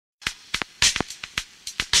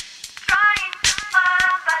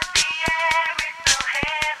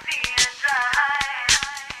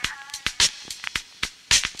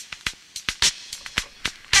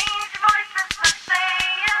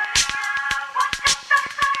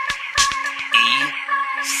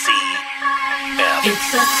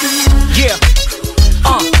Yeah,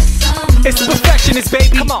 it's the perfectionist,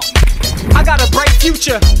 baby. Come on, I got a bright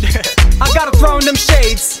future. I gotta throw in them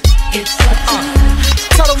shades.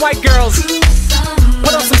 Tell the white girls,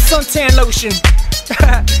 put on some suntan lotion.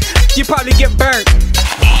 You probably get burnt.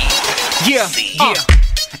 Yeah.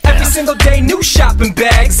 Every single day, new shopping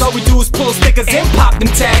bags. All we do is pull stickers and pop them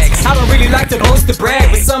tags. I don't really like to boast or brag,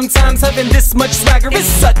 but sometimes having this much swagger is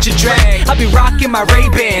such a drag. I be rocking my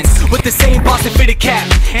Ray-Bans with the same Boston fitted cap,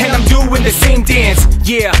 and I'm doing the same dance.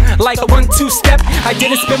 Yeah, like a 1-2 step. I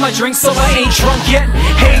didn't spit my drink, so I ain't drunk yet.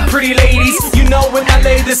 Hey, pretty ladies, you know in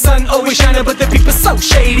LA the sun always shining, but the people so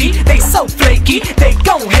shady. They so flaky, they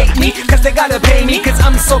gon' hate me, cause they gotta pay me, cause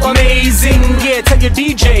I'm so amazing. Yeah, tell your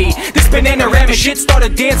DJ, this Bananarama shit start a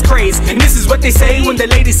dance craze. And this is what they say when the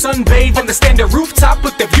ladies sunbathe on the standard rooftop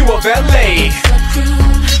with the view of LA.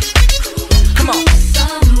 Come on.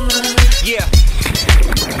 Yeah.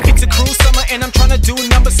 It's a cruise summer and I'm tryna do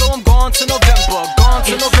numbers, so I'm gone to November.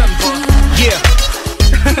 Yeah.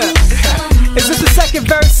 Is this the second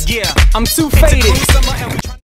verse? Yeah. I'm too faded.